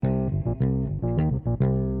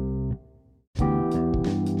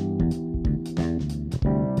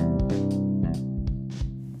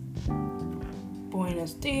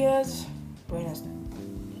dias, buenas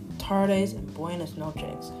tardes, and buenas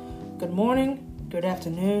noches. Good morning, good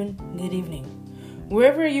afternoon, good evening.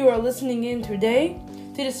 Wherever you are listening in today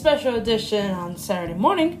to the special edition on Saturday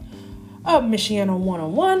morning of Michiana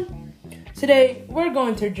 101. Today, we're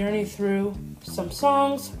going to journey through some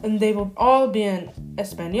songs, and they will all be in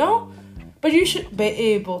Espanol, but you should be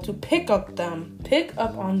able to pick up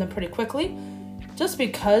on them pretty quickly. Just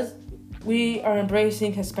because we are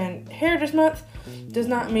embracing Hispanic Heritage Month does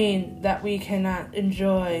not mean that we cannot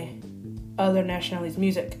enjoy other nationalities'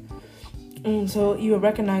 music. And so you will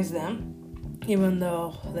recognize them, even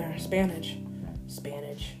though they're Spanish.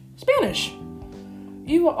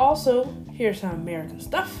 You will also hear some American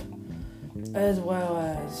stuff, as well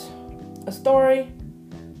as a story,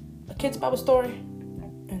 a kid's Bible story,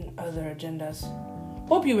 and other agendas.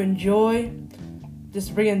 Hope you enjoy this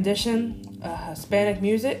rendition of Hispanic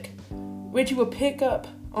music, which you will pick up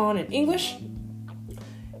on in English.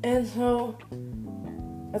 And so,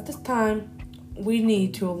 at this time, we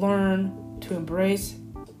need to learn to embrace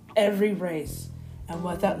every race and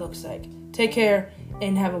what that looks like. Take care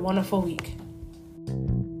and have a wonderful week.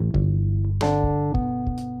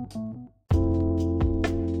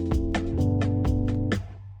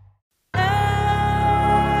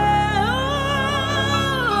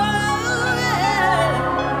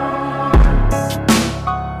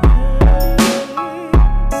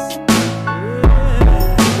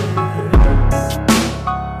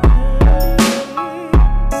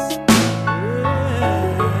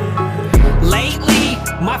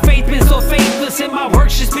 And my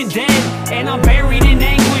work's just been dead, and I'm buried in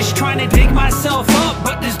anguish, trying to dig myself up,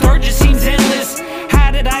 but this dirt just seems endless. How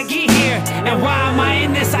did I get here, and why am I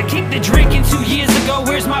in this? I kicked the drinking 2 years ago.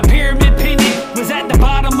 Where's my pyramid pendant? Was at the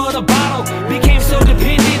bottom of the bottle, became so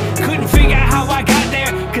dependent, couldn't figure out how I got there,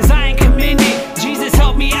 cause I ain't commended. Jesus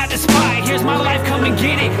help me out the spot, here's my life, come and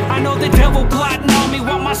get it. I know the devil plotting on me,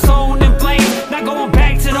 want my soul in flames, not going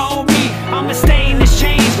back to the old me. I'ma stay in this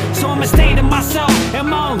change, so I'ma stay to myself, in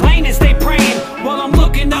my own lane and stay praying, while I'm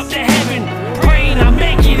looking up to heaven, praying I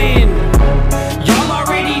make it in. Y'all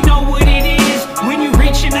already know what it is, when you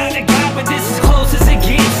reaching out to God, but this is close as it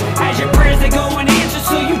gets. As your prayers they go unanswered,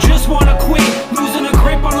 so you just wanna quit, losing a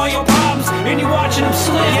grip on all your problems, and you watching them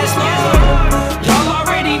slip. Yes, Lord. Y'all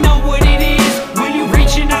already know what it is, when you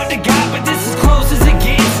reaching out to God, but this is close as it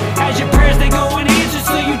gets. As your prayers they go unanswered,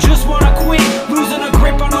 so you just wanna quit, losing a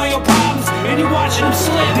grip on all your problems, and you watching them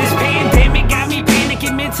slip. This pandemic got me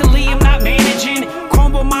panicking mentally, I'm not managing.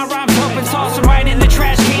 Crumble my rhymes up and toss them right in the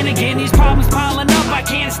trash can again. These problems piling up, I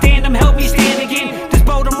can't stand them, help me stand again. This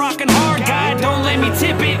boat I'm rocking hard, God, don't let me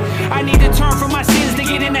tip it. I need to turn from my sins to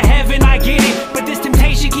get into heaven, I get it. But this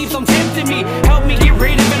temptation keeps on tempting me, help me get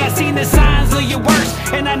rid of it. I seen the signs of your works,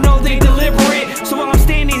 and I know they deliberate. So while I'm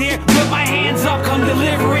standing here, put my hands up, come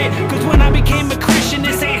deliver it. Cause when I became a Christian,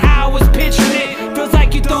 this ain't how I was picturing it. Feels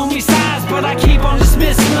like you throw me signs, but I keep on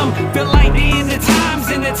dismissing them. Feel like the end of times,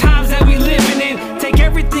 and the times that we living in. Take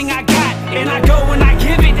everything I got, and I go and I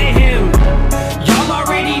give it to him. Y'all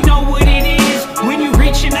already know what it is, when you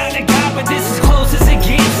reaching out to God, but this is close as it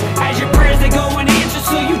gets. As your prayers they go unanswered,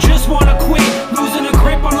 so you just wanna quit, losing a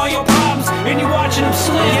grip on all your problems, and you watching them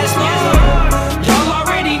slip. Yes, Lord. Y'all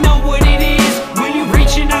already know what it is, when you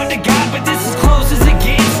reaching out to God, but this is close as it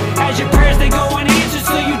gets. As your prayers they go unanswered,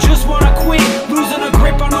 so you just wanna quit, losing a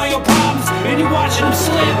grip on all your problems, and you watching them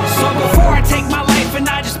slip. So before I take my life and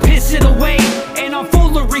I just piss it away, and I'm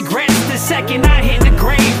full of regrets the second I hit the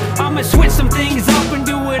grave, I'ma switch some things up and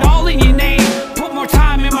do it all in your name. Put more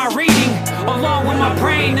time in my reading, along with my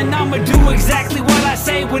praying, and I'ma do exactly what I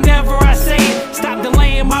say whenever I say it. Stop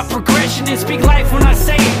delaying my progression and speak life when I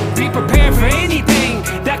say it. Be prepared for anything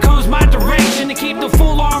that comes my direction, to keep the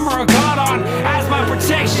full armor of God on as my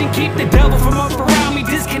protection. Keep the devil from up around me,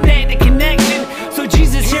 disconnect the connection. So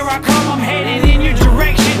Jesus, here I come, I'm headed in your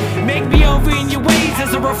direction. Make me over in your ways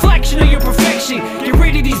as a reflection of your perfection. Get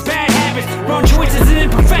rid of these bad habits, wrong choices and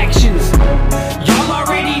imperfections. Y'all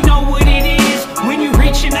already know what it is, when you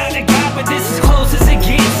reaching out to God, but this is close as it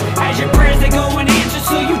gets. As your prayers they go unanswered,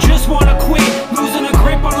 so you just wanna quit, losing a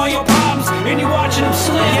grip on all your problems, and you watching them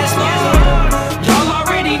slip. Yes, Lord. Y'all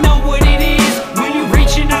already know what it is, when you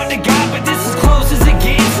reaching out to God, but this is close as it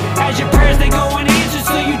gets. As your prayers they go unanswered,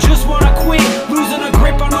 so you just wanna quit, losing a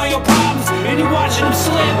grip on all your problems, and you watching them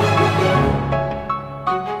slip.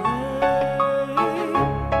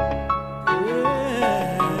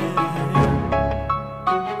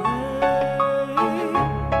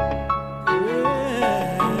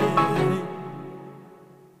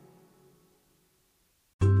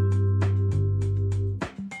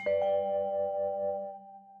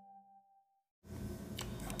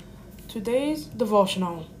 Today's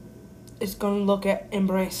devotional is going to look at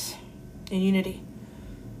embrace and unity.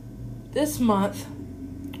 This month,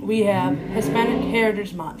 we have Hispanic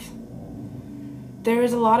Heritage Month. There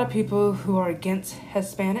is a lot of people who are against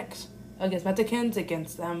Hispanics, against Mexicans,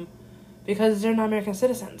 against them, because they're not American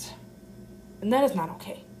citizens. And that is not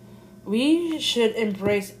okay. We should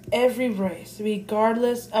embrace every race,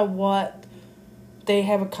 regardless of what they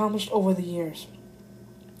have accomplished over the years.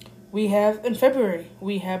 In February,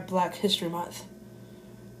 we have Black History Month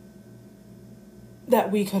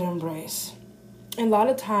that we could embrace. And a lot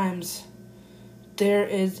of times, there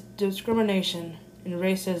is discrimination and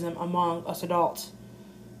racism among us adults.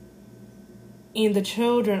 And the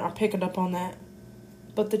children are picking up on that.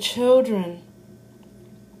 But the children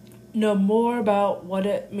know more about what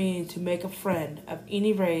it means to make a friend of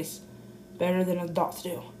any race better than adults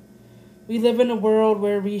do. We live in a world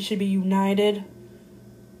where we should be united,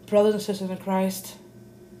 brothers and sisters in Christ,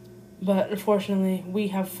 but unfortunately we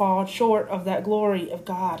have fallen short of that glory of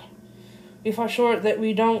God. We fall short that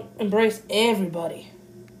we don't embrace everybody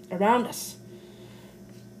around us.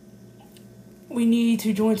 We need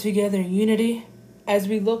to join together in unity as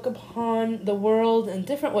we look upon the world in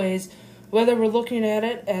different ways, whether we're looking at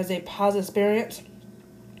it as a positive experience.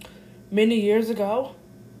 Many years ago,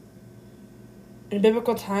 in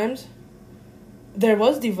biblical times, there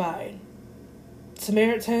was divide.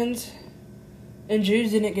 Samaritans and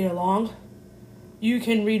Jews didn't get along. You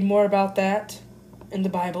can read more about that in the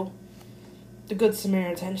Bible, the Good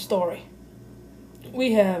Samaritan story.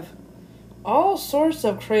 We have all sorts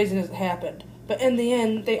of craziness that happened, but in the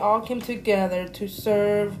end, they all came together to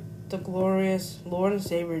serve the glorious Lord and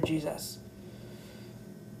Savior Jesus.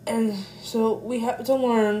 And so we have to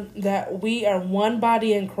learn that we are one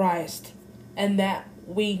body in Christ and that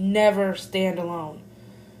we never stand alone.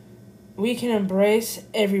 We can embrace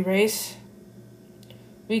every race.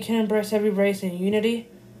 We can embrace every race in unity.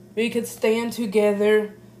 We could stand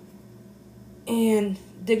together in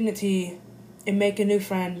dignity and make a new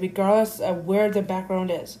friend regardless of where the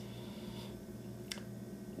background is.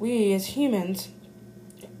 We as humans,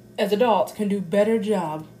 as adults, can do a better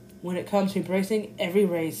job when it comes to embracing every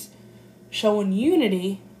race, showing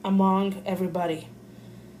unity among everybody.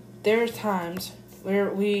 There's times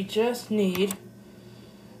where we just need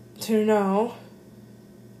to know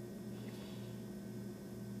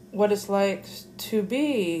what it's like to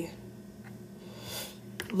be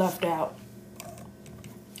left out.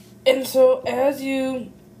 And so as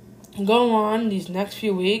you go on these next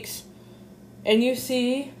few weeks and you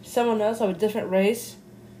see someone else of a different race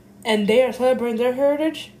and they are celebrating their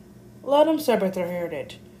heritage, let them celebrate their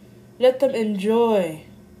heritage. Let them enjoy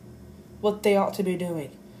what they ought to be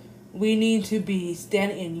doing. We need to be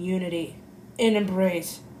standing in unity and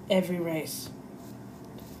embrace every race.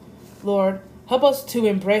 Lord, help us to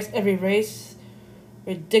embrace every race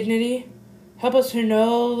with dignity. Help us to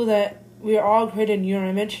know that we are all created in your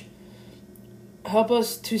image. Help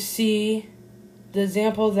us to see the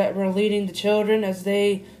example that we're leading the children as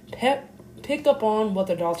they pick up on what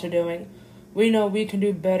the adults are doing. We know we can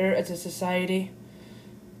do better as a society.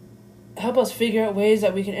 Help us figure out ways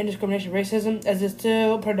that we can end discrimination and racism as it's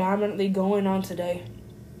still predominantly going on today.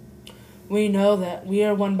 We know that we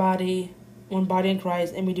are one body in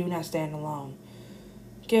Christ, and we do not stand alone.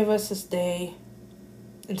 Give us this day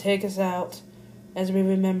and take us out as we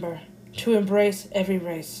remember to embrace every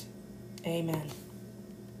race. Amen.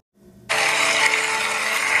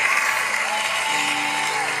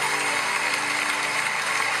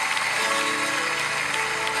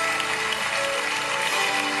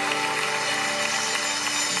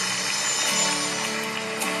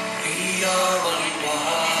 We are one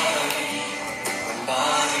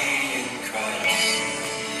body in Christ,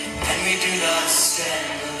 and we do not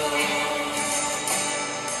stand alone.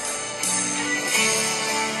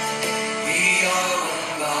 We are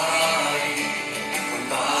one body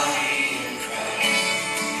in Christ,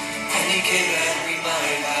 and He came and we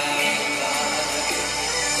might have life.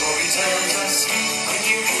 For He tells us, when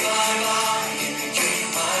you keep my body and you drink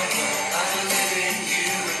my blood, I will live in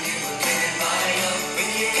you and you will live in my love. When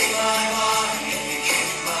you keep my body and you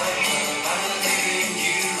drink my blood, I will live in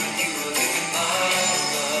you and you will live in my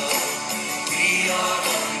love. We are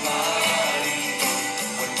one body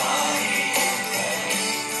in Christ,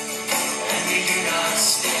 and we do not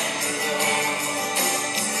stand alone.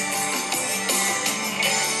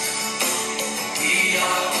 We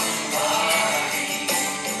are one body in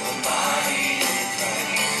Christ,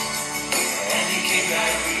 and He came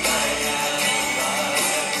back we might have life.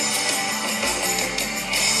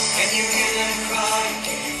 Can you hear them cry?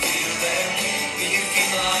 Can you feel their pain? Can you feel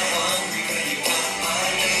my hungry? Can you count my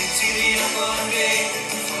name? See the unborn babe,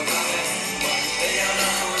 forgotten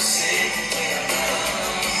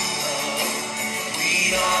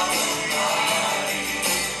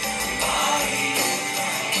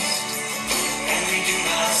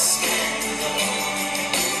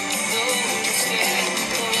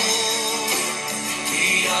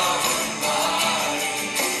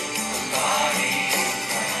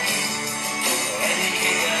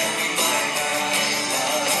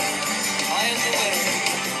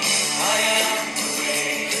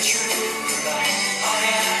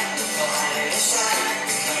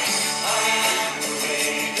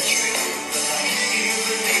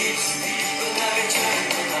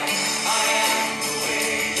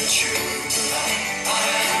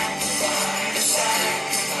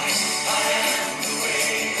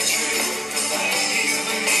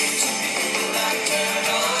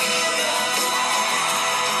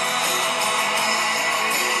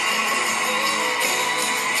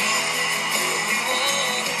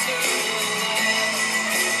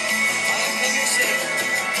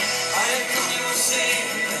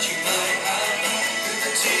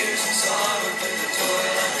and sorrow, through the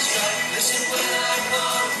toil and the strife. Listen when I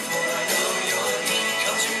call, for I know your need.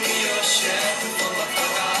 Come to me, your shepherd, for my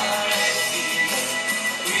flock are at feet.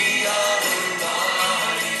 We are one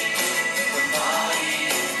body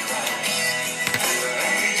of Christ.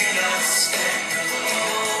 And we do not stand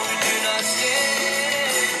alone, we do not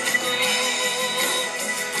stand alone.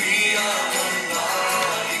 We are one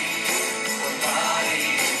body of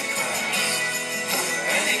Christ.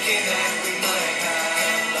 And he came that we might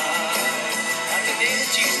have life. At the name of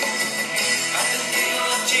Jesus, at the name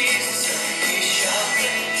of Jesus.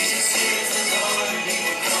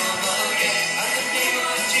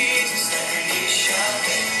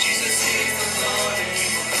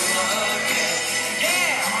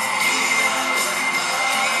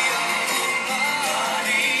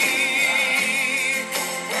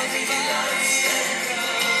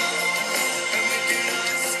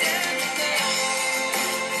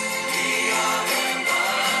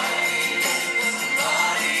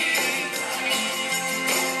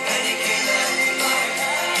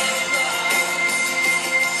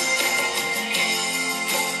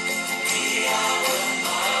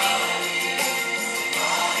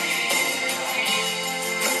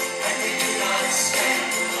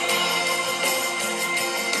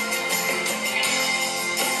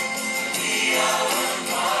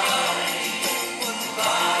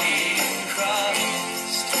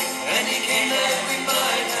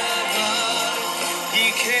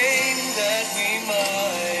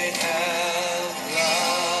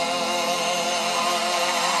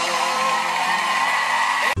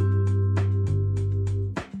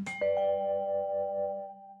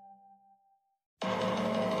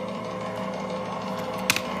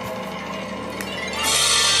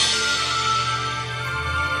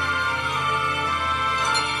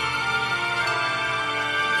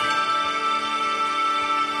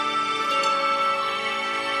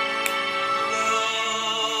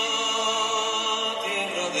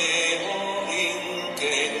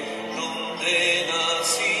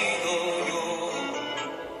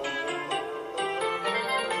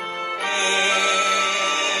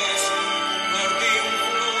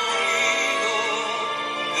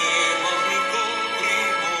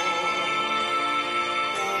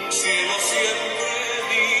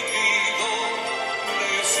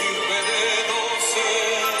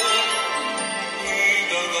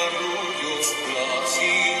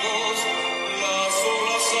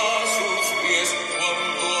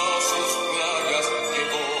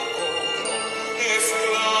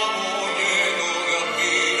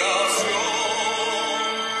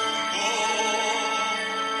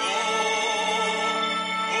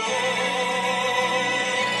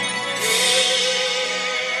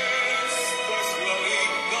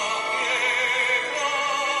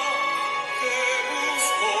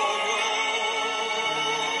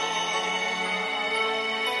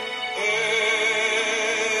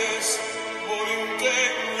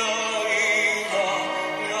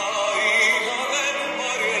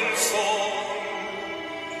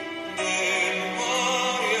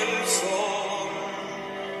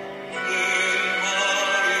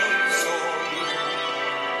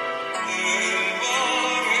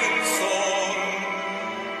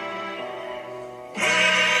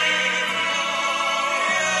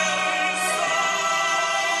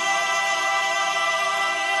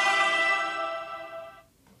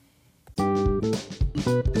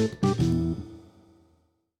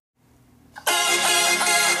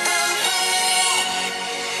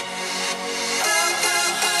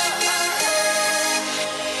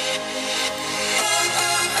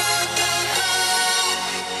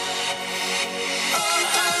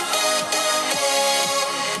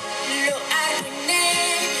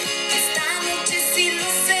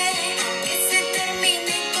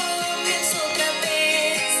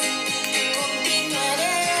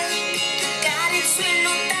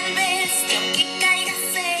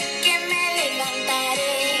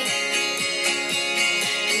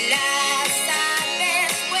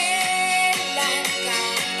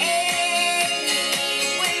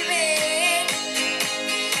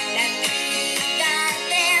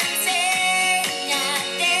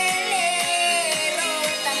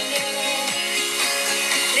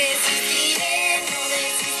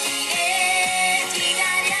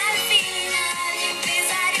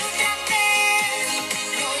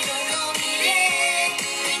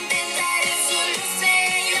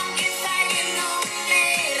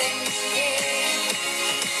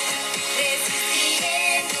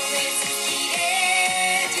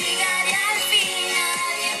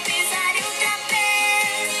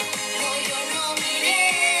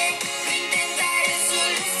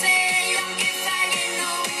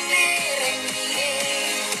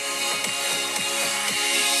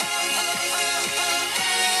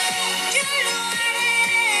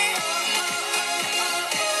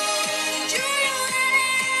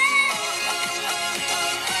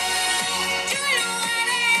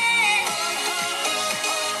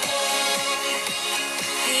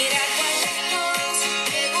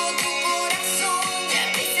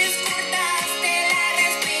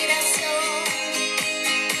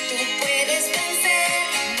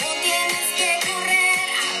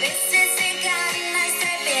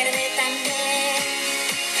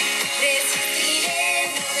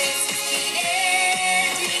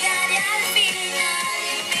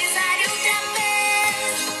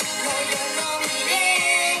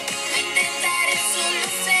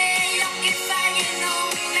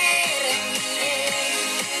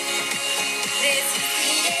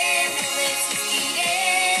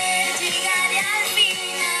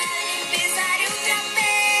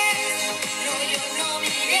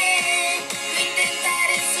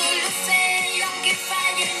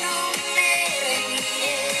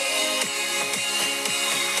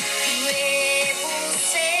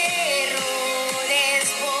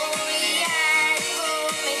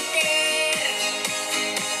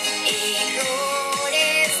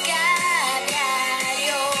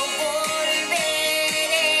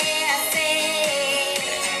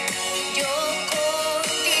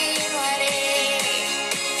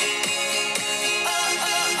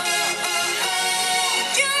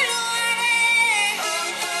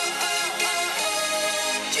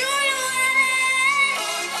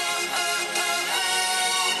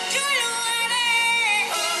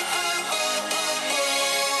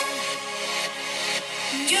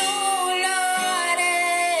 yo lo haré.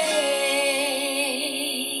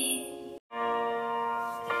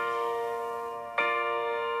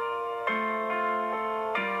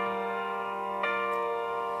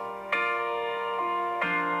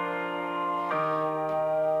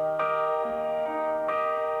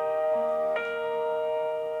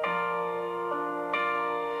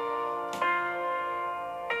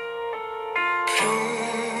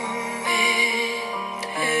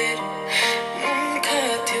 Prometer nunca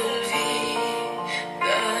te olvidaré.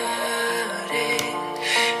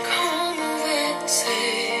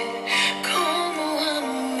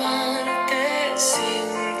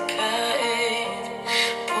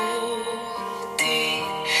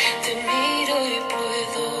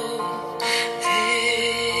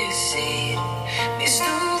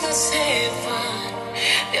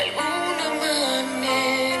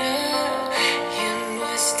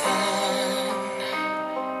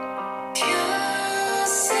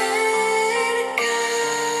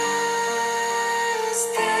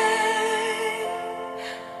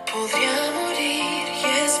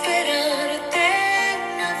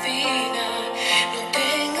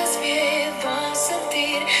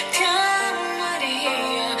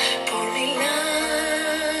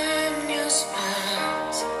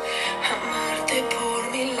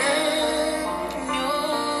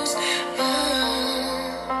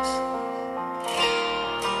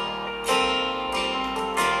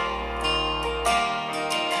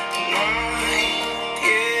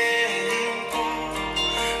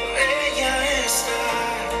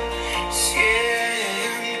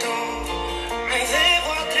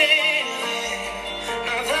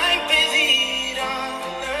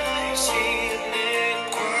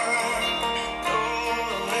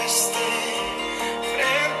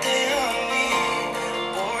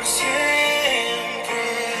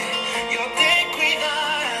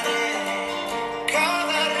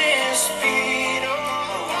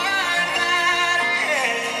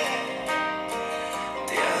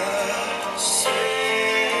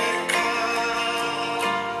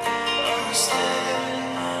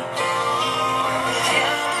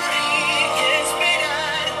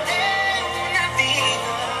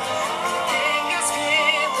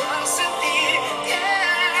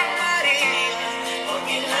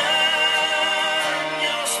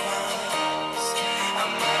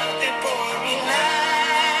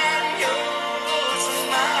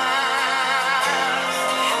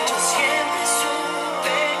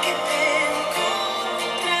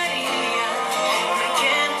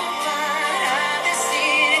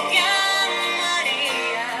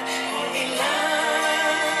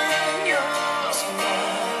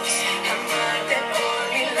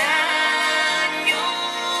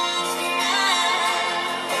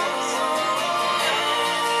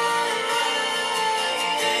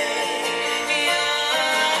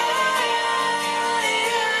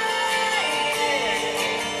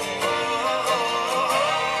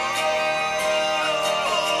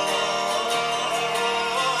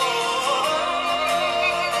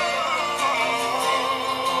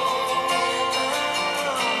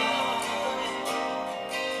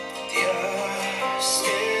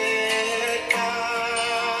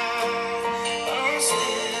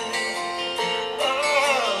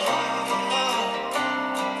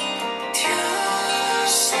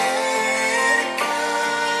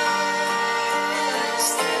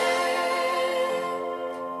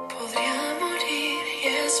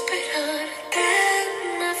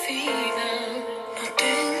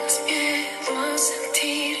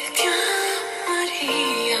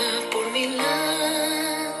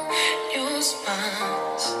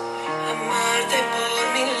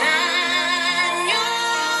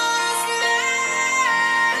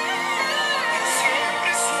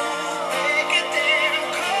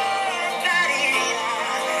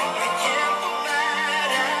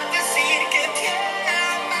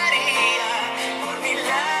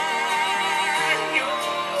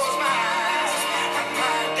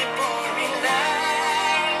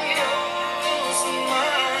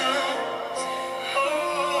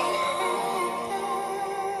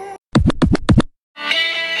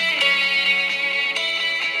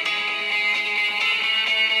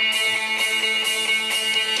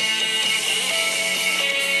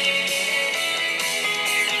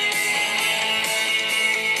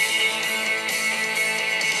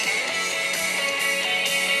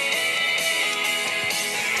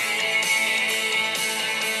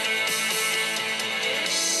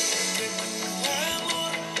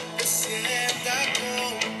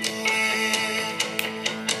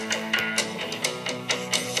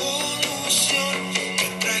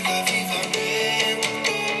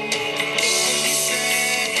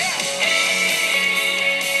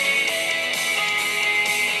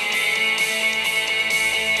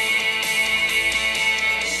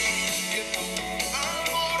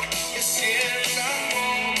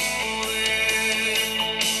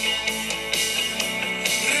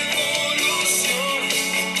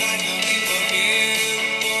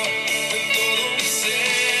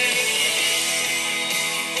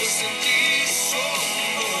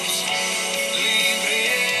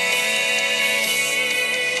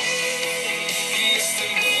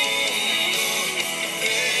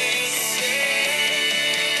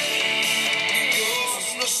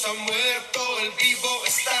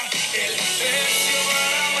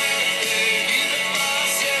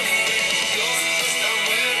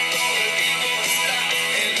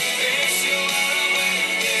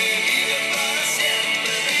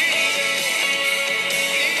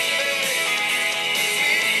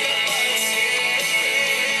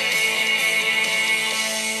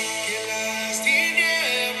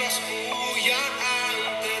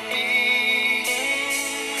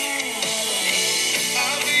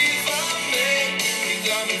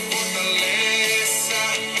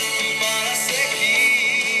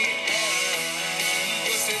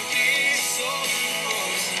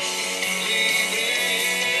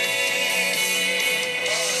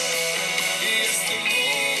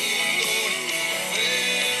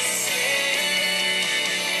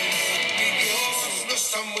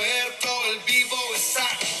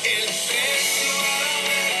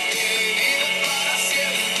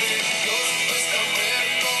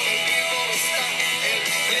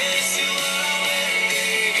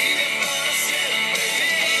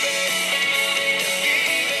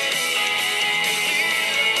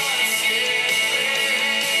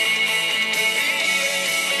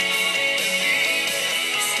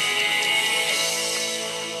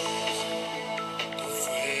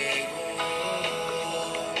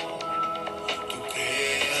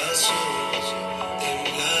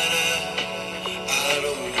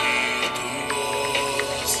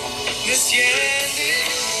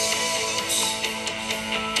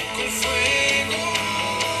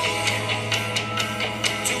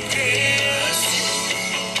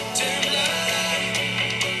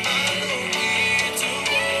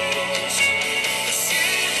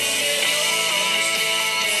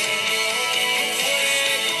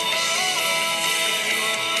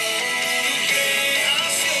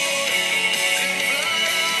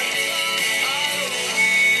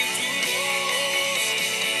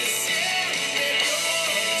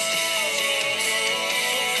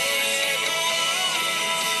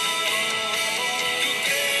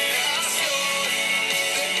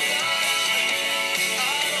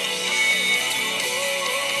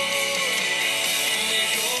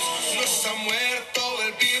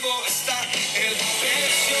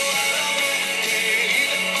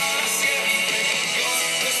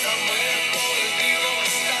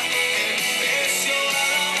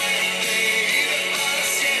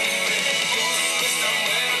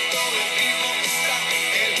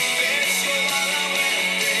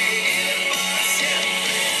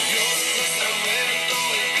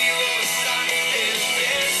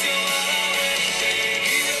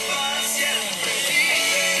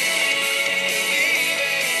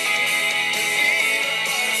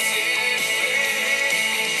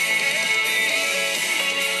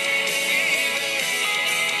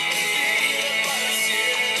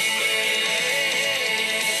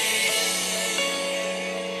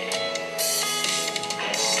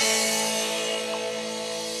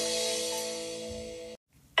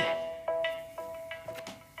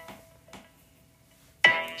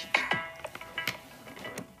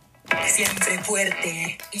 Siempre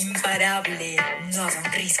fuerte, imparable, no habrá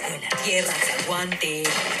un risco en la tierra que aguante.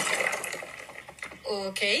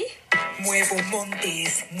 Ok. Muevo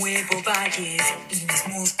montes, muevo valles y mis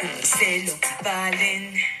músculos sé lo que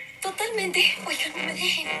valen. Totalmente. Oigan, no me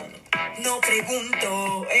dejen. No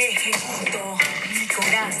pregunto, ejecuto. Mi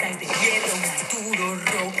coraza es de hierro más duro.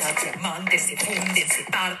 Rocas, diamantes se funden, se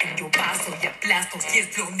parten. Yo paso y aplasto si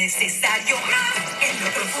es lo necesario. En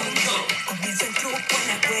lo profundo comienzo el truco en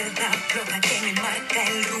la cuerda floja que me marca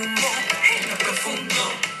el rumbo. En lo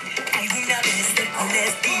profundo alguna vez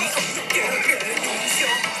les digo que renuncio.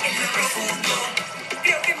 En lo profundo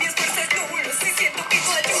creo que mi esfuerzo es nulo y siento que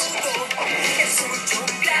no ayudo. Escucho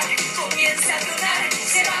un plan, comienza a tronar,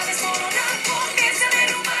 se va a desmoronar, comienza a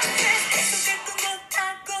derrumbar. Eso que tu gota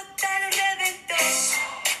a gota lo reventó.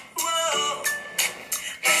 Wow.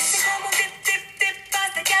 Ese como te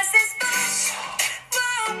pasa que haces más.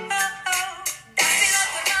 Wow. Dáselo a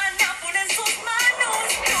tu hermana, pon en sus manos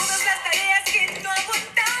todas las tareas que no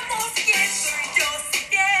aguantamos. ¿Quién soy yo si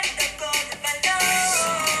pierdo con el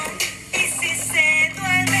balón? Y si se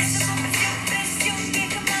duerme, eso con presión que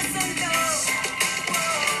jamás soltó.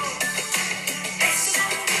 Wow. Eso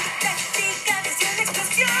como mi táctica desde una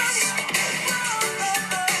explosión. Wow.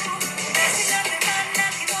 Dáselo a tu hermana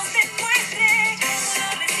que nos demuestre cómo lo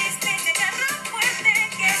resiste y se agarra fuerte.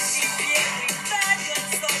 Que si pierdo y fallo al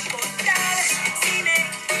soportar, si me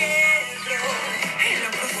pierdo en lo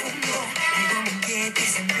profundo, algo me inquieta y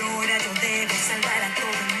se empeora. Yo debo salvar a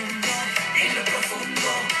todo el mundo. En lo profundo,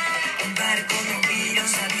 un barco no vira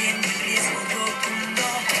sabiendo el riesgo rotundo.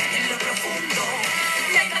 En lo profundo,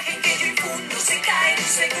 la imagen que yo infundo se cae en un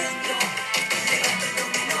segundo. Levanto el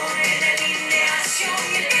dominó en la alineación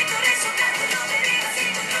y el viento resonando no me diga si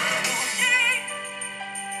tu mano.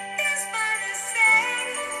 Desvanecer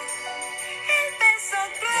el peso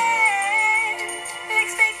cruel, la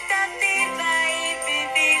expectativa y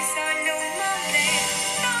vivir solo un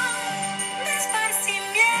momento de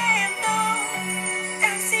esparcimiento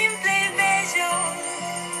tan simple y bello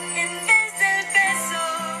en vez del peso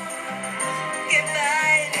que va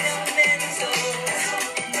en aumento. No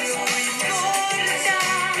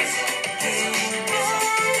importa que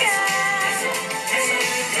imponga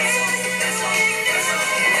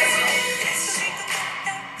eso que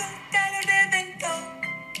con tanta lo reventó.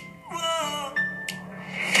 Wow.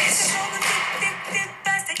 Eso como te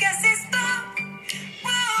pasa que haces pop.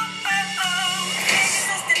 Ella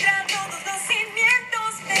sostendrá todos los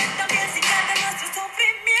cimientos, pero también se carga nuestros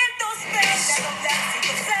sufrimientos. Pero la doblarse y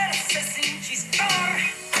gozarse sin chispar,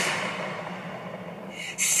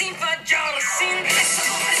 sin fallar, sin peso,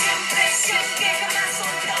 con presión que jamás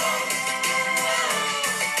soltó.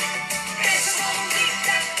 Eso como mi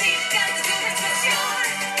táctica desde una explosión.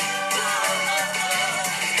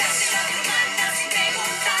 Dáselo a tu hermana sin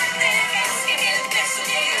preguntarte. Es que ni el peso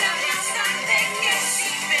llega a aplastarte. Que si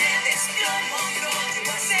me desplomo no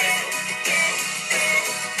llego a ser.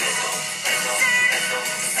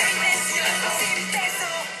 Sin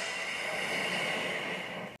peso.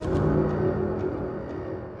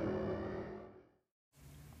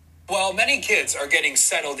 While many kids are getting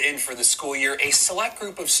settled in for the school year, a select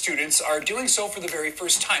group of students are doing so for the very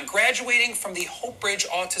first time, graduating from the Hope Bridge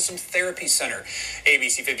Autism Therapy Center.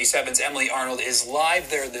 ABC 57's Emily Arnold is live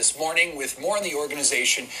there this morning with more on the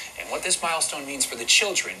organization and what this milestone means for the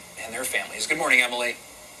children and their families. Good morning, Emily.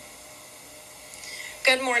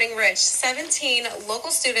 Good morning, Rich. 17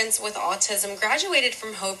 local students with autism graduated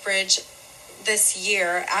from Hope Bridge this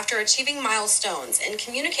year after achieving milestones in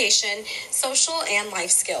communication, social, and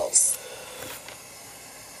life skills.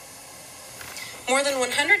 More than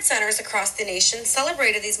 100 centers across the nation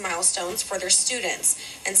celebrated these milestones for their students,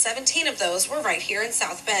 and 17 of those were right here in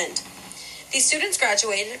South Bend. These students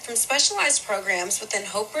graduated from specialized programs within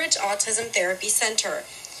Hope Bridge Autism Therapy Center.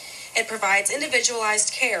 It provides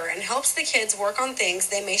individualized care and helps the kids work on things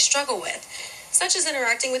they may struggle with, such as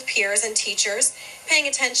interacting with peers and teachers, paying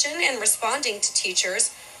attention and responding to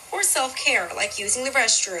teachers, or self-care like using the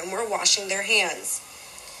restroom or washing their hands.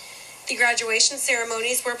 The graduation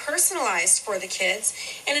ceremonies were personalized for the kids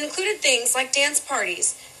and included things like dance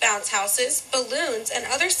parties, bounce houses, balloons, and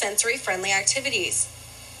other sensory-friendly activities.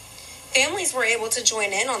 Families were able to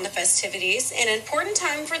join in on the festivities, an important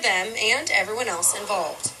time for them and everyone else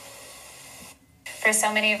involved. For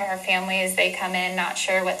so many of our families, they come in not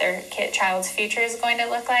sure what their child's future is going to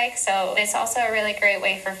look like. So it's also a really great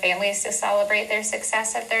way for families to celebrate their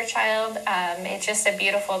success of their child. It's just a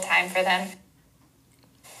beautiful time for them.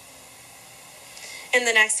 In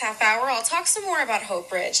the next half hour, I'll talk some more about Hope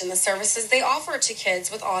Bridge and the services they offer to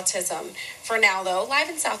kids with autism. For now, though, live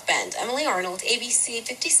in South Bend, Emily Arnold, ABC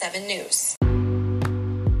 57 News.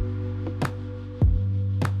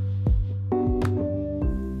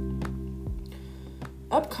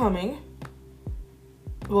 coming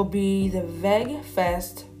will be the Veg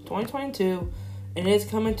Fest 2022, and it is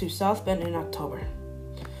coming to South Bend in October.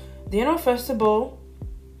 The annual festival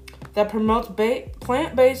that promotes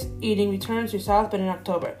plant-based eating returns to South Bend in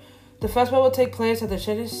October. The festival will take place at the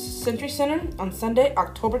Century Center on Sunday,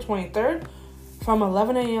 October 23rd, from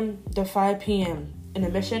 11 a.m. to 5 p.m., and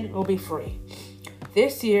admission will be free.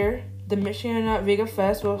 This year, the Michiana Vega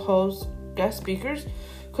Fest will host guest speakers,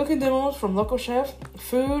 cooking demos from local chefs,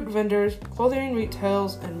 food vendors, clothing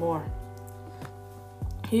retailers, and more.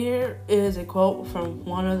 Here is a quote from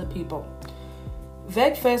one of the people.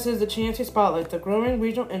 Veg Fest is the chance to spotlight the growing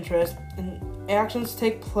regional interest and actions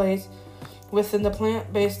take place within the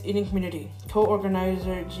plant-based eating community,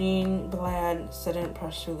 co-organizer Jean Blad said in a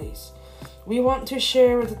press release. We want to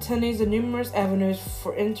share with attendees the numerous avenues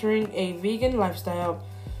for entering a vegan lifestyle,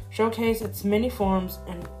 showcase its many forms,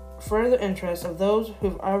 and further the interest of those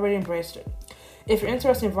who've already embraced it. If you're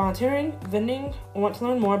interested in volunteering, vending, or want to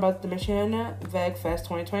learn more about the Michiana Veg Fest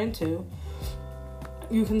 2022,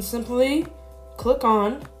 you can simply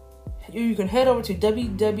you can head over to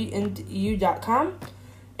www.ndu.com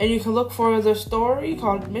and you can look for the story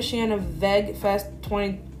called Michiana Veg Fest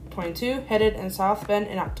 2022 headed in South Bend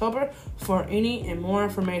in October for any and more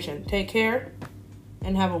information. Take care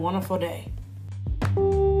and have a wonderful day.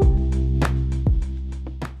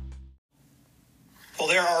 Well,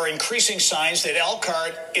 there are increasing signs that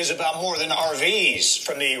Elkhart is about more than RVs.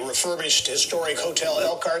 From the refurbished historic Hotel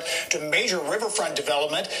Elkhart to major riverfront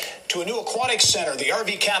development to a new aquatic center, the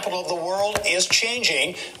RV capital of the world is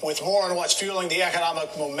changing. With more on what's fueling the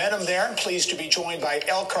economic momentum there, I'm pleased to be joined by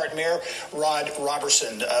Elkhart Mayor Rod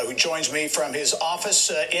Robertson, who joins me from his office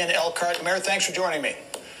in Elkhart. Mayor, thanks for joining me.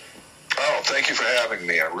 Oh, thank you for having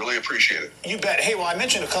me. I really appreciate it. You bet. Hey, well, I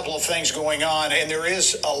mentioned a couple of things going on, and there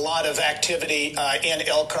is a lot of activity in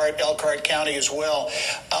Elkhart County as well.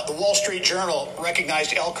 The Wall Street Journal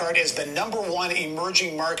recognized Elkhart as the #1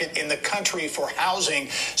 emerging market in the country for housing.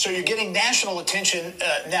 So you're getting national attention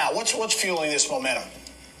now. What's fueling this momentum?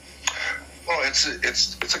 Well, it's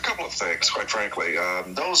a couple of things, quite frankly.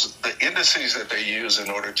 The indices that they use in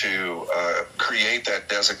order to create that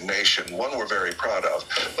designation, one we're very proud of,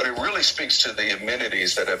 but it really speaks to the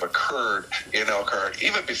amenities that have occurred in Elkhart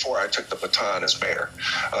even before I took the baton as mayor.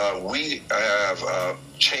 We have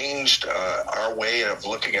changed our way of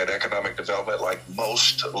looking at economic development like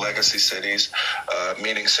most legacy cities,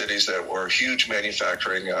 meaning cities that were huge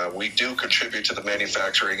manufacturing. We do contribute to the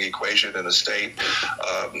manufacturing equation in the state,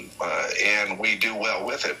 and we do well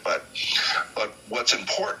with it. But what's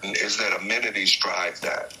important is that amenities drive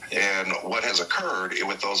that. And what has occurred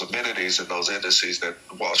with those amenities and those indices that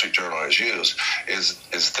Wall Street Journal has used is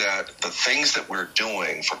that the things that we're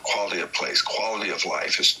doing for quality of place, quality of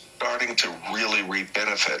life is starting to really reap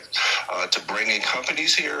benefit to bringing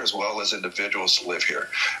companies here as well as individuals to live here.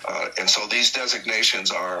 And so these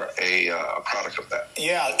designations are a product of that.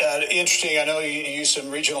 Yeah, interesting. I know you used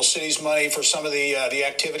some regional cities money for some of the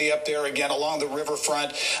activity up there, again, along the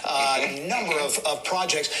riverfront, a number of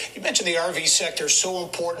projects. You mentioned the RV sector is so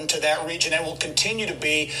important to that region and will continue to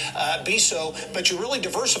be so, but you're really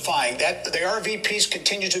diversifying. That the RV piece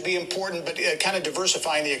continues to be important, but kind of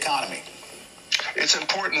diversifying the economy. It's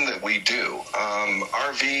important that we do.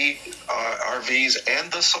 RVs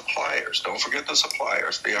and the suppliers, don't forget the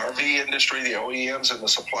suppliers. The RV industry, the OEMs and the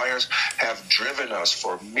suppliers have driven us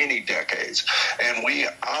for many decades. And we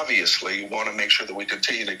obviously want to make sure that we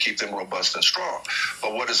continue to keep them robust and strong.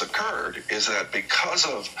 But what has occurred is that because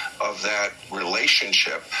of that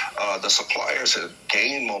relationship, the suppliers have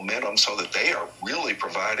gained momentum so that they are really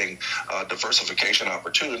providing diversification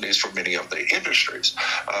opportunities for many of the industries.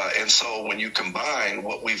 And so when you combine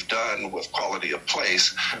what we've done with quality of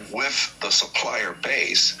place with the supplier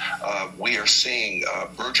base, we are seeing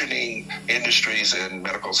burgeoning industries and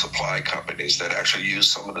medical supply companies that actually use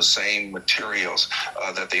some of the same materials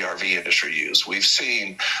that the RV industry use. We've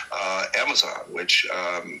seen Amazon, which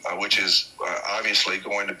is obviously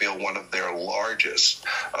going to build one of their largest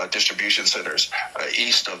distribution centers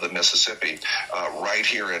east of the Mississippi, right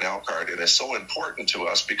here in Elkhart. And it's so important to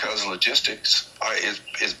us because logistics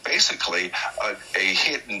is basically a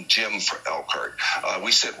hidden gem for Elkhart.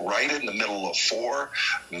 We sit right in the middle of 4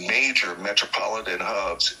 major metropolitan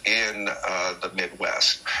hubs in the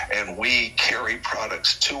Midwest, and we carry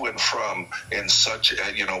products to and from in such,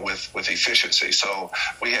 with efficiency. So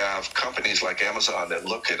we have companies like Amazon that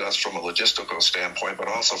look at us from a logistical standpoint, but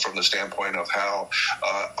also from the standpoint of how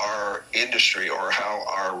our industry or how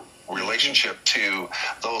our relationship to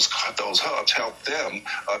those hubs, help them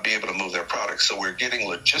be able to move their products. So we're getting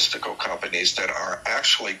logistical companies that are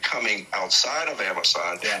actually coming outside of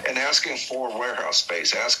Amazon and asking for warehouse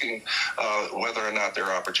space, asking whether or not there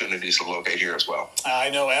are opportunities to locate here as well. I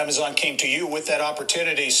know Amazon came to you with that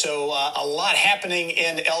opportunity, so a lot happening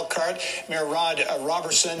in Elkhart. Mayor Rod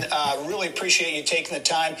Robertson, really appreciate you taking the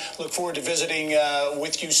time. Look forward to visiting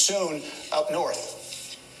with you soon up north.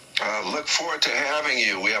 Look forward to having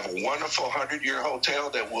you. We have a wonderful 100-year hotel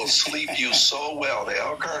that will sleep you so well. The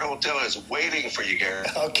Elkhart Hotel is waiting for you, Gary.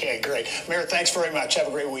 Okay, great. Mayor, thanks very much. Have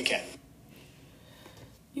a great weekend.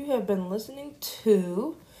 You have been listening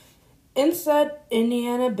to Inside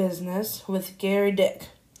Indiana Business with Gary Dick.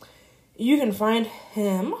 You can find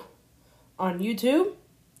him on YouTube,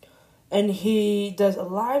 and he does a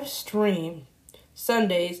live stream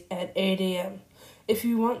Sundays at 8 a.m. If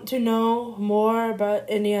you want to know more about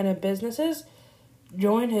Indiana businesses,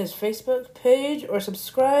 join his Facebook page or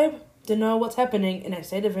subscribe to know what's happening in the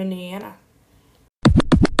state of Indiana.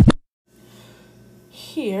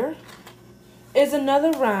 Here is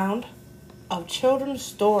another round of children's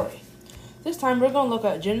story. This time we're going to look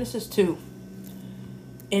at Genesis 2.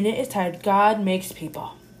 And it is titled, God Makes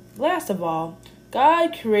People. Last of all,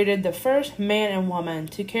 God created the first man and woman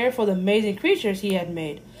to care for the amazing creatures he had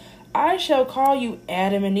made. I shall call you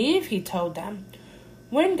Adam and Eve, he told them.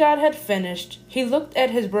 When God had finished, he looked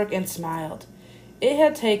at his work and smiled. It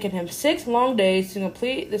had taken him 6 long days to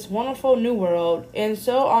complete this wonderful new world, and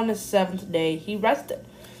so on the 7th day he rested.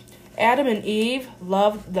 Adam and Eve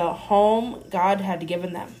loved the home God had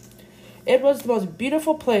given them. It was the most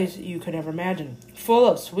beautiful place you could ever imagine, full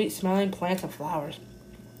of sweet-smelling plants and flowers.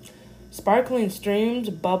 Sparkling streams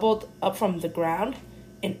bubbled up from the ground,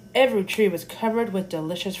 and every tree was covered with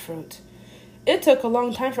delicious fruit. It took a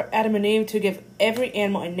long time for Adam and Eve to give every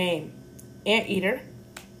animal a name. Anteater,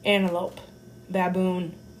 antelope,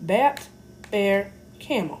 baboon, bat, bear,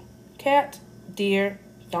 camel, cat, deer,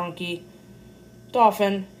 donkey,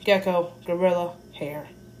 dolphin, gecko, gorilla, hare.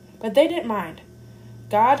 But they didn't mind.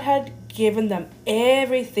 God had given them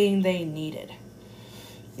everything they needed.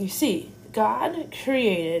 You see, God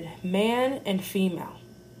created man and female.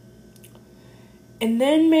 And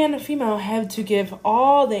then man and female had to give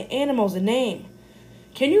all the animals a name.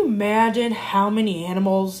 Can you imagine how many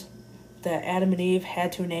animals that Adam and Eve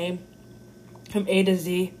had to name from A to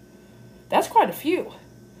Z? That's quite a few.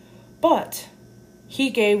 But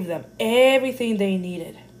he gave them everything they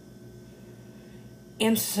needed.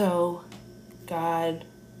 And so God,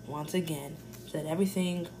 once again, said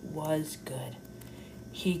everything was good.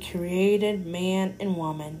 He created man and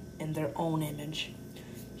woman in their own image.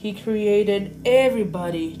 He created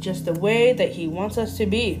everybody just the way that he wants us to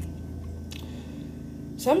be.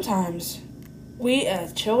 Sometimes we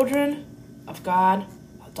as children of God,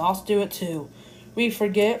 adults do it too. We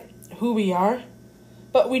forget who we are,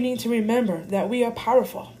 but we need to remember that we are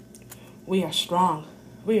powerful. We are strong.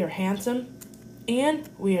 We are handsome. And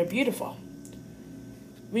we are beautiful.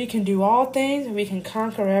 We can do all things and we can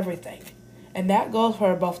conquer everything. And that goes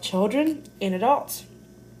for both children and adults.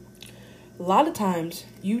 A lot of times,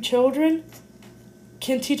 you children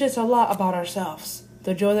can teach us a lot about ourselves.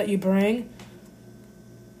 The joy that you bring.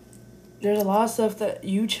 There's a lot of stuff that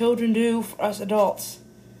you children do for us adults.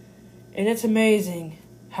 And it's amazing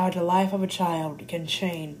how the life of a child can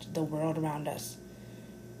change the world around us.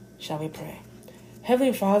 Shall we pray?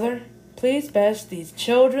 Heavenly Father, please bless these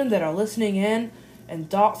children that are listening in, and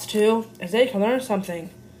adults too, as they can learn something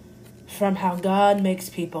from how God makes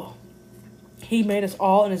people. He made us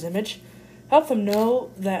all in his image. Help them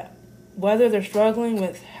know that whether they're struggling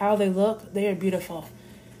with how they look, they are beautiful.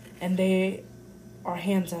 And they are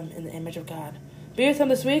handsome in the image of God. Be with them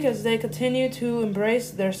this week as they continue to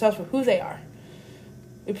embrace themselves for who they are.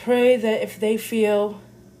 We pray that if they feel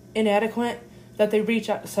inadequate, that they reach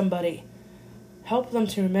out to somebody. Help them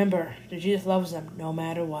to remember that Jesus loves them no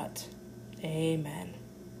matter what. Amen.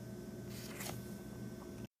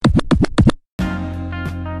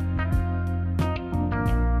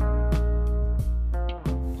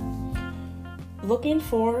 Looking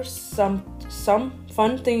for some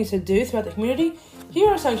fun things to do throughout the community? Here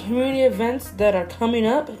are some community events that are coming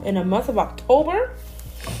up in the month of October.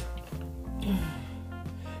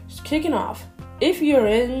 Just kicking off. If you're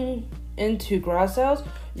into garage sales,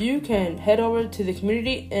 you can head over to the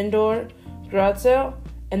community indoor garage sale,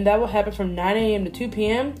 and that will happen from 9 a.m. to 2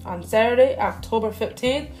 p.m. on Saturday, October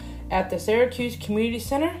 15th at the Syracuse Community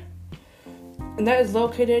Center. And that is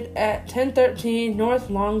located at 1013 North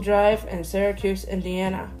Long Drive in Syracuse,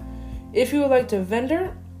 Indiana. If you would like to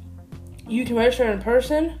vendor, you can register in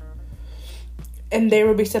person, and they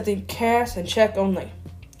will be accepting cash and check only.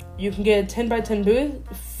 You can get a 10 by 10 booth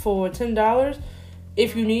for $10.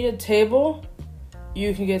 If you need a table,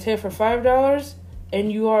 you can get a table for $5,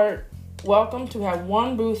 and you are welcome to have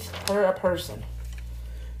one booth per person.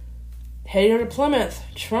 Heading over to Plymouth,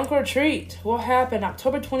 Trunk or Treat will happen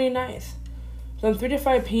October 29th from 3 to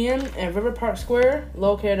 5 p.m. at River Park Square,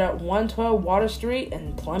 located at 112 Water Street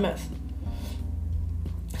in Plymouth.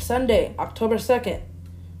 Sunday, October 2nd,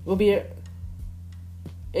 will be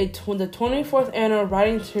the 24th annual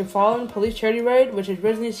Riding to Fallen Police Charity Ride, which is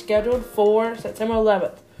originally scheduled for September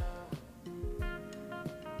 11th.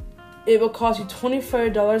 It will cost you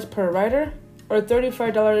 $25 per rider or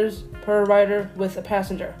 $35 per rider with a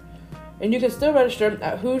passenger. And you can still register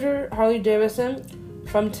at Hoosier Harley-Davidson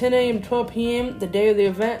from 10 a.m. to 12 p.m. the day of the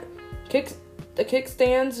event. The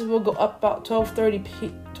kickstands will go up about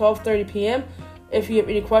 12:30 p.m. If you have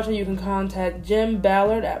any questions, you can contact Jim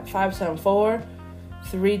Ballard at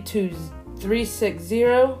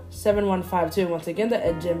 574-360-7152. Once again, that's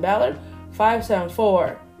at Jim Ballard,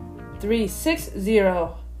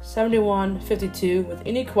 574-360-7152 with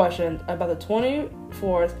any questions about the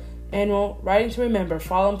 24th annual Riding to Remember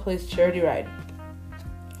Fallen Police Charity Ride.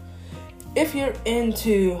 If you're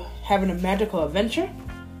into having a magical adventure,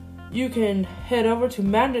 you can head over to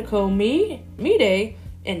Magical Me Day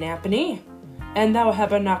in Napanee, and that will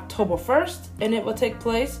happen October 1st, and it will take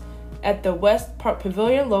place at the West Park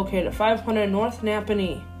Pavilion located at 500 North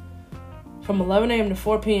Napanee from 11 a.m. to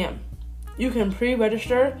 4 p.m. You can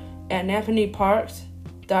pre-register at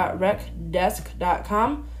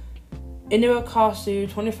napaneeparks.recdesk.com, and it will cost you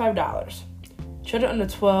 $25. Children under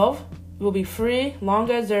 12 will be free, long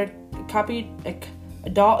as their copied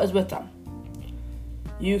adult is with them.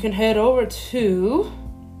 You can head over to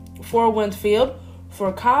Fort Winfield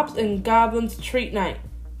for Cops and Goblins Treat Night,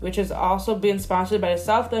 which is also being sponsored by the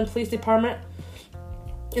South Bend Police Department,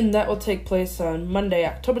 and that will take place on Monday,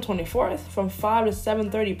 October 24th from 5 to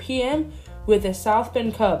 7:30 p.m. with the South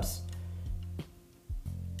Bend Cubs.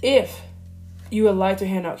 If you would like to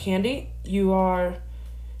hand out candy, you are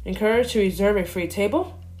encouraged to reserve a free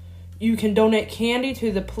table. You can donate candy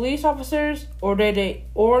to the police officers or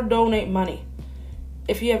donate money.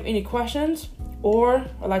 If you have any questions or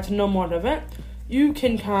would like to know more about the event, you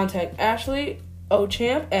can contact Ashley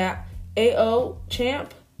Ochamp at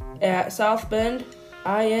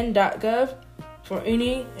aochamp@southbendin.gov for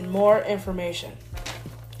any and more information.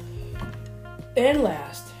 And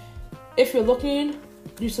last, if you're looking to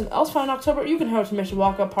do something else fun in October, you can head to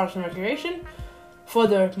Mishawaka Parks and Recreation for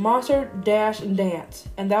the Monster Dash and Dance,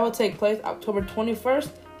 and that will take place October 21st,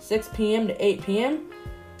 6 p.m. to 8 p.m.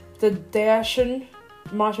 The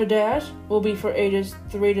Monster Dash will be for ages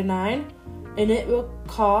 3 to 9, and it will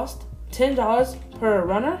cost $10 per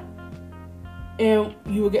runner, and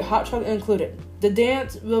you will get hot chocolate included. The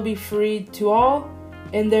dance will be free to all,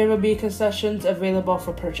 and there will be concessions available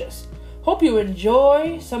for purchase. Hope you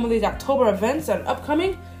enjoy some of these October events that are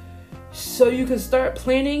upcoming, so you can start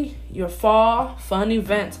planning your fall fun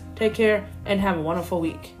event. Take care and have a wonderful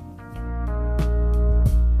week.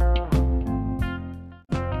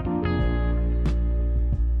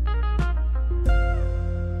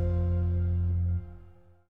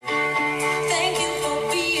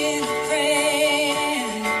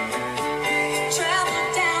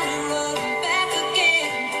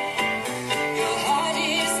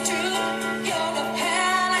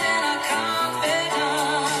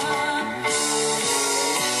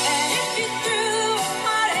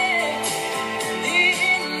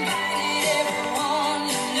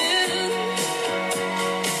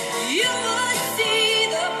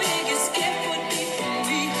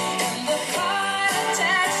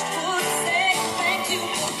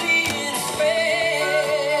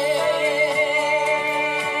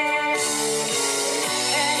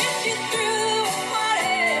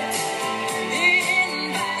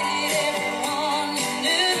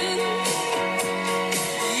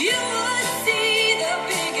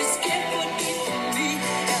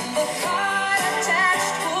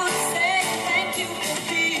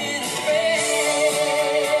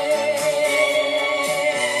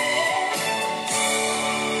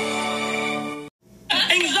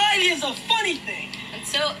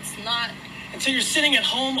 Until you're sitting at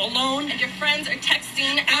home alone, and your friends are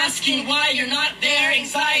texting, asking why you're not there.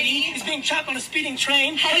 Anxiety is being trapped on a speeding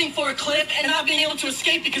train, heading for a cliff, and not being able to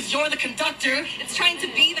escape because you're the conductor. It's trying to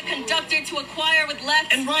be the conductor to a choir with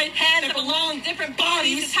left and right hands that belong different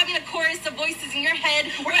bodies. It's having a chorus of voices in your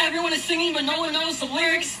head where everyone is singing, but no one knows the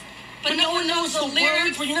lyrics. But no one knows the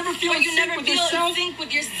lyrics, where you never feel in sync with yourself. In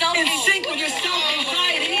sync with yourself.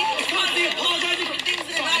 Anxiety is constantly apologizing for things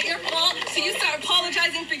that are not your fault. So you start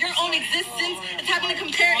apologizing for your own existence. It's having to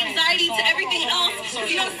compare anxiety to everything else.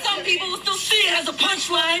 You know, But some people will still see it as a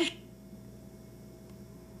punchline.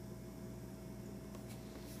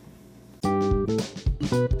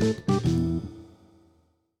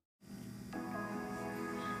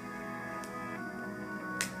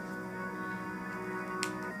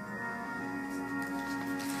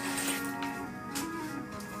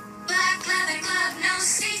 Black leather glove, no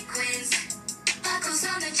sequins. Buckles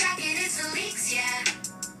on the jacket, it's the leaks, yeah.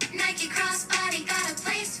 Nike crossbody, got a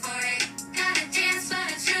place for it. Gotta dance,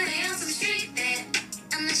 but it's really on some street fit.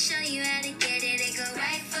 I'ma show you how to get it. It go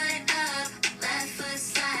right foot up, left foot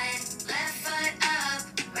slide. Left foot up,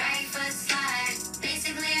 right foot slide.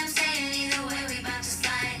 Basically, I'm saying either way, we bout to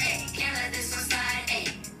slide. Ay, can't let this one slide. Ay.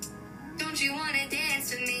 Don't you wanna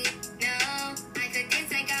dance with me? No, I could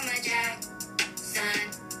dance like I'm a jack.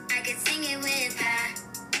 Son, I could sing it with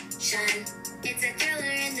passion. It's a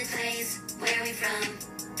thriller in the place. Where we from?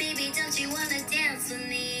 Baby, don't you wanna dance with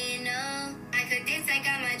me? No, I could dance like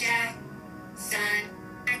I'm a jack. Son,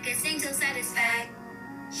 I could sing till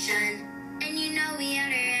satisfaction. And you know we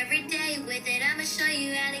out here every day with it. I'ma show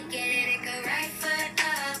you how to get it. It go right foot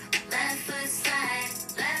up, left foot slide.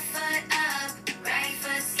 Left foot up, right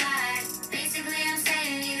foot slide. Basically, I'm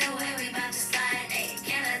saying either way, we bout to slide. Ay,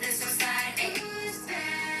 can't let this one slide. Ay. Who's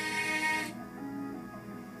bad?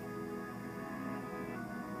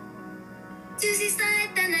 Susie slide,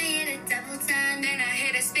 then I hit it double time. Then I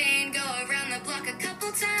hit a spin, go around the block a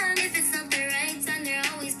couple times. If it's not the right time, there'll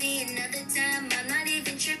always be another time. I'm not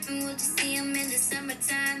even tripping, we'll just see 'em in the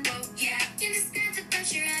summertime. Whoa, yeah. Can describe the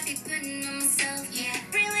pressure I be putting on myself. Yeah.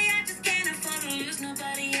 Really, I just can't afford to lose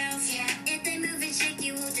nobody else. Yeah. If they moving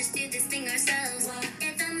shaky, we'll just do this thing ourselves. Whoa.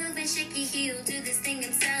 If I'm moving shaky, he'll do this thing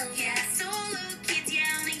himself. Yeah. Solo kids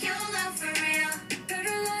yelling YOLO for real. Heard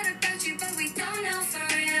a lot about you, but we don't know for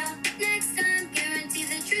real. Next time, guarantee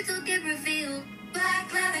the truth will get revealed.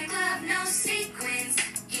 Black leather glove, no sequins.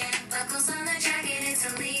 Yeah. Buckles on the jacket, it's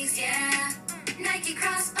a leaks, yeah. Nike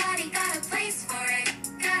crossbody, got a place for it.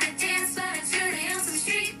 Gotta dance, but it's really on some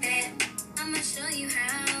street fit. I'ma show you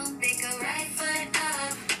how. They go right foot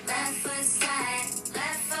up, left foot slide.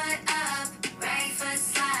 Left foot up, right foot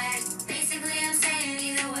slide. Basically, I'm saying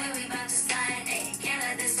either way, we bout to slide. Ay, can't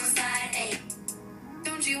let this one slide. Ay.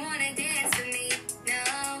 Don't you wanna dance with me? No,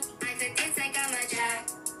 I could dance like I'm a jack.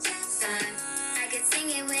 Son, I could sing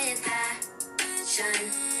it with passion.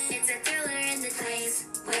 It's a thriller in the place.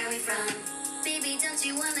 Where we from? Baby, don't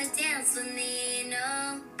you wanna dance with me?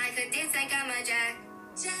 No, I could dance like I'm a jack.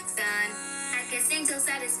 Son, I could sing till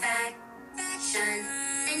satisfaction.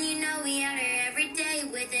 And you know we out here every day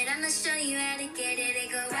with it. I'ma show you how to get it. It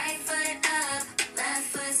go right foot up, left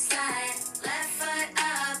foot slide. Left foot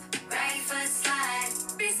up, right foot slide.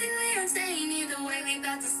 Basically, I'm saying either way, we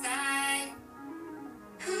bout to slide.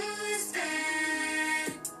 Who's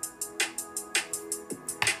bad?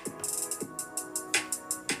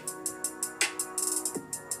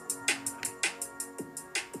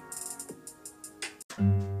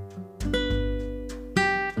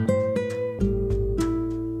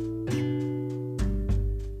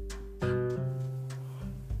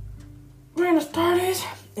 Buenas tardes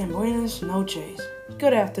and buenas noches.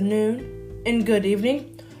 Good afternoon and good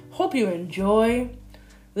evening. Hope you enjoy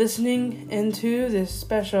listening into this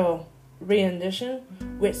special rendition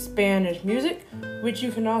with Spanish music, which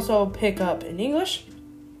you can also pick up in English.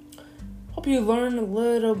 Hope you learn a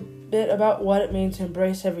little bit about what it means to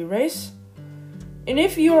embrace every race. And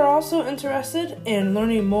if you are also interested in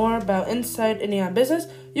learning more about Inside Indiana Business,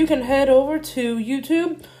 you can head over to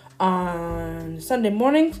YouTube on Sunday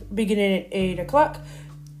mornings beginning at 8 o'clock,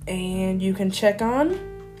 and you can check on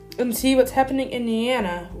and see what's happening in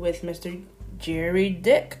Indiana with Mr. Jerry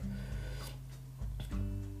Dick.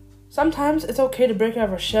 Sometimes it's okay to break out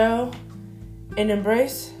of our shell and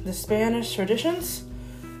embrace the Spanish traditions,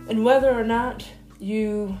 and whether or not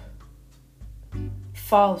you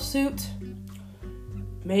follow suit,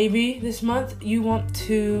 maybe this month you want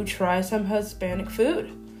to try some Hispanic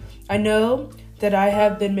food. I know that I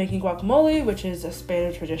have been making guacamole, which is a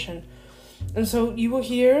Spanish tradition. And so you will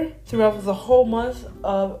hear throughout the whole month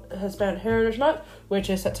of Hispanic Heritage Month, which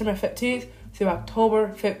is September 15th through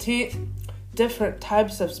October 15th, different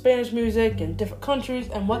types of Spanish music in different countries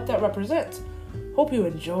and what that represents. Hope you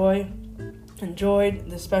enjoyed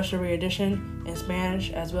the special re-edition in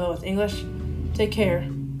Spanish as well as English. Take care,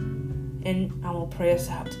 and I will pray us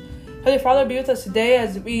out. Holy Father, be with us today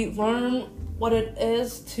as we learn what it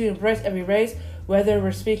is to embrace every race, whether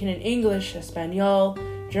we're speaking in English, Espanol,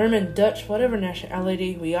 German, Dutch, whatever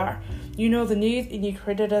nationality we are. You know the needs, and you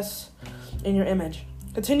created us in your image.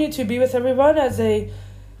 Continue to be with everyone as they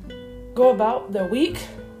go about their week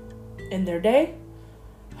and their day.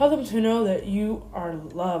 Help them to know that you are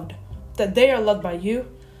loved, that they are loved by you,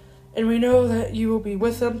 and we know that you will be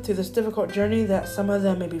with them through this difficult journey that some of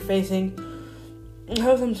them may be facing. And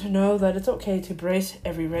help them to know that it's okay to brace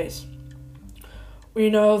every race. We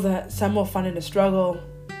know that some will find it a struggle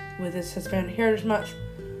with this Hispanic Heritage Month,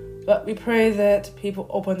 but we pray that people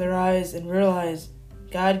open their eyes and realize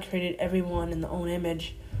God created everyone in their own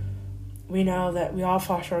image. We know that we all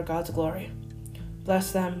fall short of God's glory.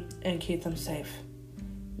 Bless them and keep them safe.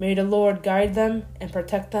 May the Lord guide them and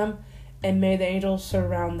protect them, and may the angels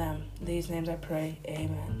surround them. In these names I pray,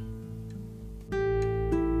 amen.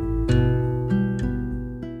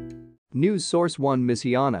 News Source 1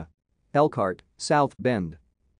 Missiana, Elkhart, South Bend.